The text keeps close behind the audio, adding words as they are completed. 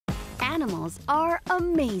Animals are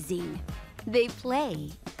amazing. They play,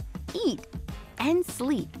 eat, and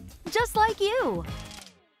sleep just like you.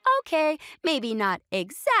 Okay, maybe not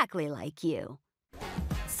exactly like you.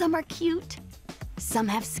 Some are cute. Some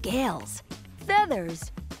have scales,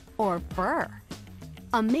 feathers, or fur.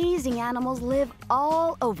 Amazing animals live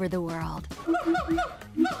all over the world.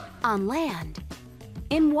 On land,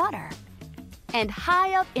 in water, and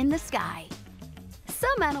high up in the sky.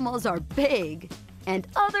 Some animals are big, and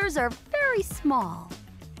others are very small.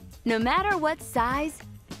 No matter what size,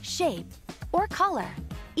 shape, or color,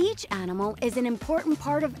 each animal is an important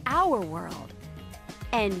part of our world.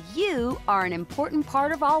 And you are an important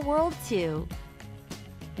part of our world, too.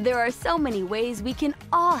 There are so many ways we can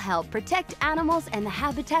all help protect animals and the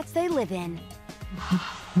habitats they live in.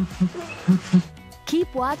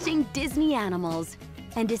 Keep watching Disney Animals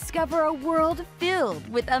and discover a world filled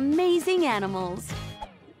with amazing animals.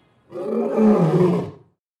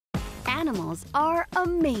 Animals are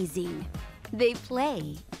amazing. They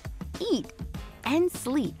play, eat, and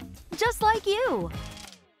sleep just like you.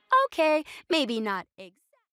 Okay, maybe not exactly.